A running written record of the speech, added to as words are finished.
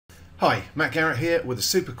Hi, Matt Garrett here with a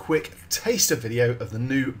super quick taster video of the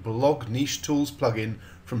new Blog Niche Tools plugin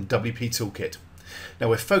from WP Toolkit. Now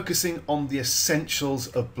we're focusing on the essentials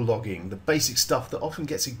of blogging, the basic stuff that often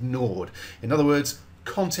gets ignored. In other words,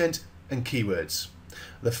 content and keywords.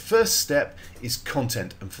 The first step is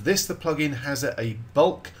content, and for this the plugin has a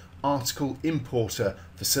bulk article importer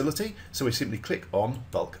facility. So we simply click on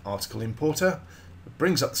bulk article importer, it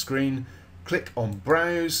brings up the screen, click on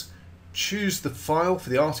browse, choose the file for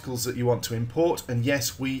the articles that you want to import, and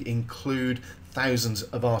yes, we include thousands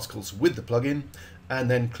of articles with the plugin,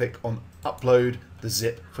 and then click on upload the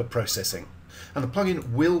zip for processing. And the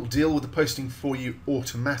plugin will deal with the posting for you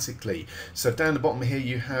automatically. So down the bottom here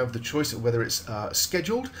you have the choice of whether it's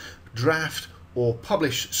scheduled, draft, or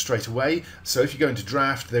publish straight away. So if you go into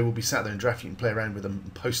draft, they will be sat there in draft. You can play around with them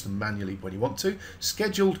and post them manually when you want to.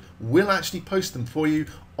 Scheduled will actually post them for you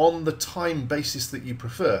on the time basis that you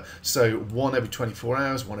prefer. So one every 24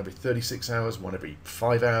 hours, one every 36 hours, one every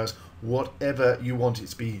 5 hours, whatever you want it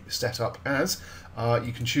to be set up as.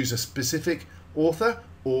 You can choose a specific author,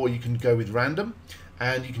 or you can go with random,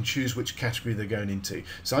 and you can choose which category they're going into.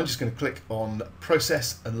 So I'm just going to click on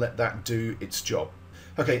process and let that do its job.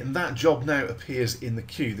 Okay, and that job now appears in the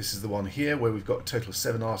queue. This is the one here where we've got a total of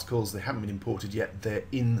 7 articles. They haven't been imported yet. They're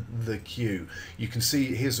in the queue. You can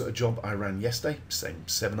see here's a job I ran yesterday, same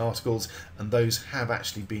 7 articles, and those have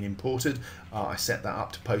actually been imported. I set that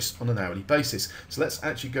up to post on an hourly basis. So let's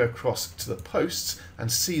actually go across to the posts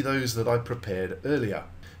and see those that I prepared earlier.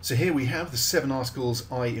 So here we have the 7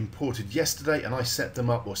 articles I imported yesterday, and I set them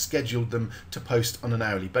up or scheduled them to post on an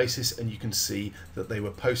hourly basis, and you can see that they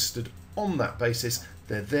were posted on that basis.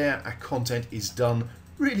 They're there, our content is done.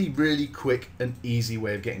 Really quick and easy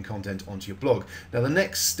way of getting content onto your blog. Now the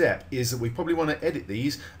next step is that we probably want to edit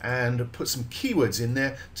these and put some keywords in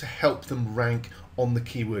there to help them rank on the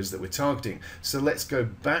keywords that we're targeting. So let's go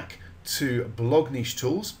back to Blog Niche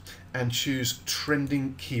Tools and choose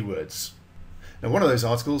trending keywords. Now one of those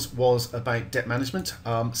articles was about debt management,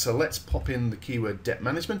 so let's pop in the keyword debt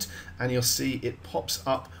management, and you'll see it pops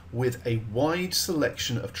up with a wide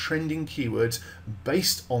selection of trending keywords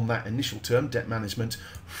based on that initial term, debt management,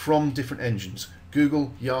 from different engines: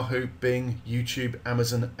 Google, Yahoo, Bing, YouTube,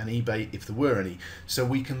 Amazon, and eBay, if there were any. So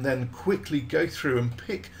we can then quickly go through and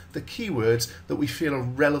pick the keywords that we feel are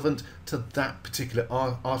relevant to that particular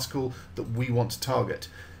article that we want to target.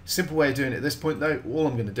 Simple way of doing it at this point though, all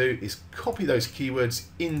I'm going to do is copy those keywords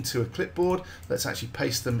into a clipboard. Let's actually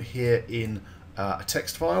paste them here in a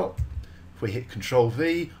text file. If we hit Control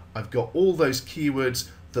V, I've got all those keywords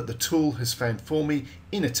that the tool has found for me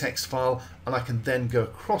in a text file, and I can then go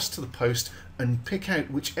across to the post and pick out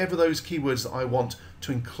whichever those keywords that I want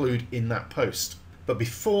to include in that post. But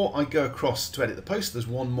before I go across to edit the post, there's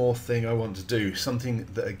one more thing I want to do, something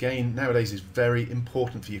that again nowadays is very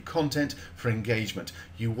important for your content, for engagement.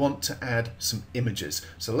 You want to add some images.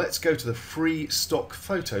 So let's go to the free stock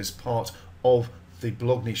photos part of the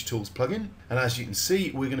Blog Niche Tools plugin, and as you can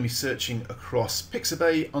see we're going to be searching across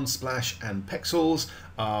Pixabay, Unsplash and Pexels,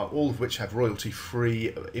 all of which have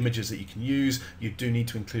royalty-free images that you can use. You do need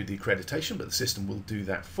to include the accreditation, but the system will do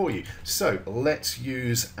that for you. So let's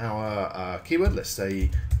use our keyword, let's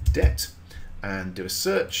say debt, and do a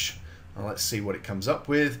search, and let's see what it comes up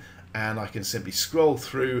with. And I can simply scroll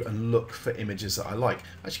through and look for images that I like.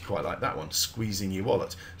 I actually quite like that one, squeezing your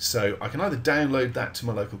wallet. So I can either download that to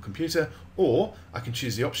my local computer, or I can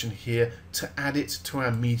choose the option here to add it to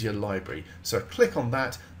our media library. So I click on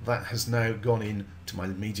that, that has now gone in to my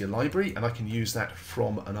media library, and I can use that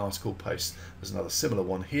from an article post. There's another similar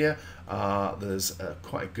one here. There's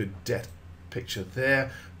quite a good debt picture there.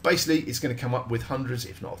 Basically it's going to come up with hundreds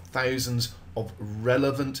if not thousands of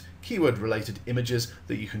relevant keyword related images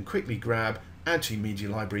that you can quickly grab, add to your media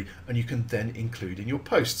library, and you can then include in your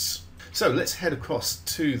posts. So let's head across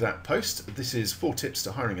to that post. This is 4 tips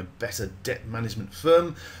to hiring a better debt management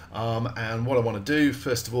firm, and what I want to do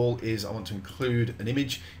first of all is I want to include an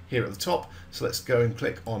image here at the top. So let's go and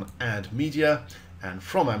click on add media, and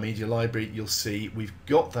from our media library you'll see we've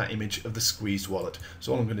got that image of the squeezed wallet.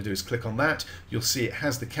 So all I'm going to do is click on that. You'll see it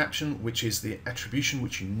has the caption, which is the attribution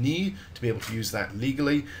which you need to be able to use that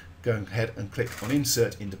legally. Go ahead and click on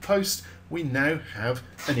insert into post. We now have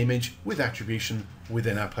an image with attribution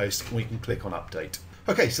within our post, and we can click on update.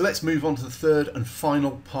 Okay, so let's move on to the third and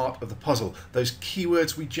final part of the puzzle. Those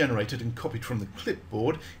keywords we generated and copied from the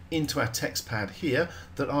clipboard into our text pad here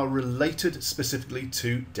that are related specifically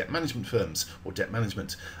to debt management firms or debt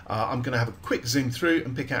management. I'm going to have a quick zoom through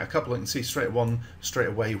and pick out a couple. I can see straight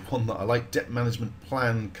away one that I like, debt management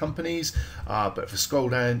plan companies. But if I scroll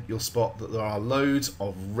down, you'll spot that there are loads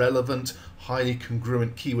of relevant, highly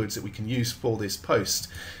congruent keywords that we can use for this post.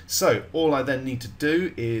 So all I then need to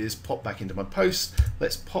do is pop back into my post.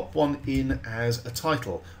 Let's pop one in as a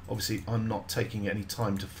title. Obviously, I'm not taking any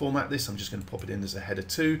time to format this. I'm just going to pop it in as a header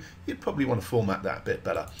too. You'd probably want to format that a bit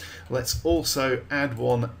better. Let's also add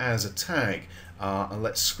one as a tag. And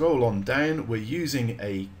let's scroll on down. We're using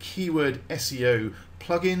a keyword SEO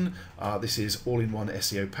plugin. This is all-in-one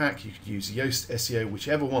SEO pack. You could use Yoast SEO,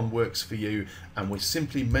 whichever one works for you. And we're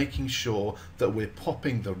simply making sure that we're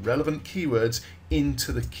popping the relevant keywords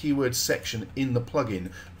into the keyword section in the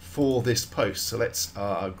plugin for this post. So let's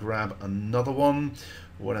grab another one.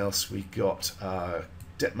 What else we got?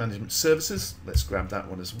 Debt management services. Let's grab that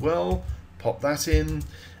one as well. Pop that in.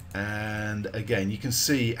 And again, you can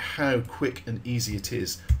see how quick and easy it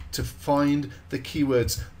is to find the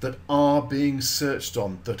keywords that are being searched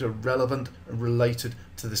on, that are relevant and related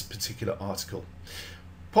to this particular article.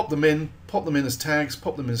 Pop them in as tags,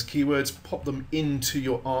 pop them in as keywords, pop them into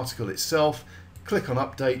your article itself, click on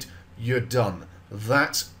update, you're done.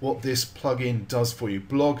 That's what this plugin does for you.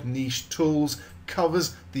 Blog Niche Tools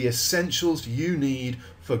covers the essentials you need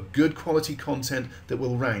for good quality content that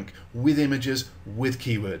will rank with images, with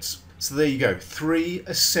keywords. So there you go, 3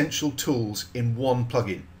 essential tools in one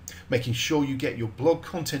plugin, making sure you get your blog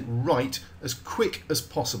content right as quick as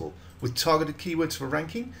possible with targeted keywords for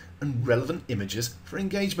ranking and relevant images for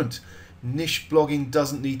engagement. Niche blogging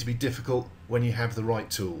doesn't need to be difficult when you have the right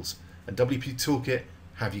tools, and WP Toolkit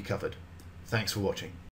have you covered. Thanks for watching.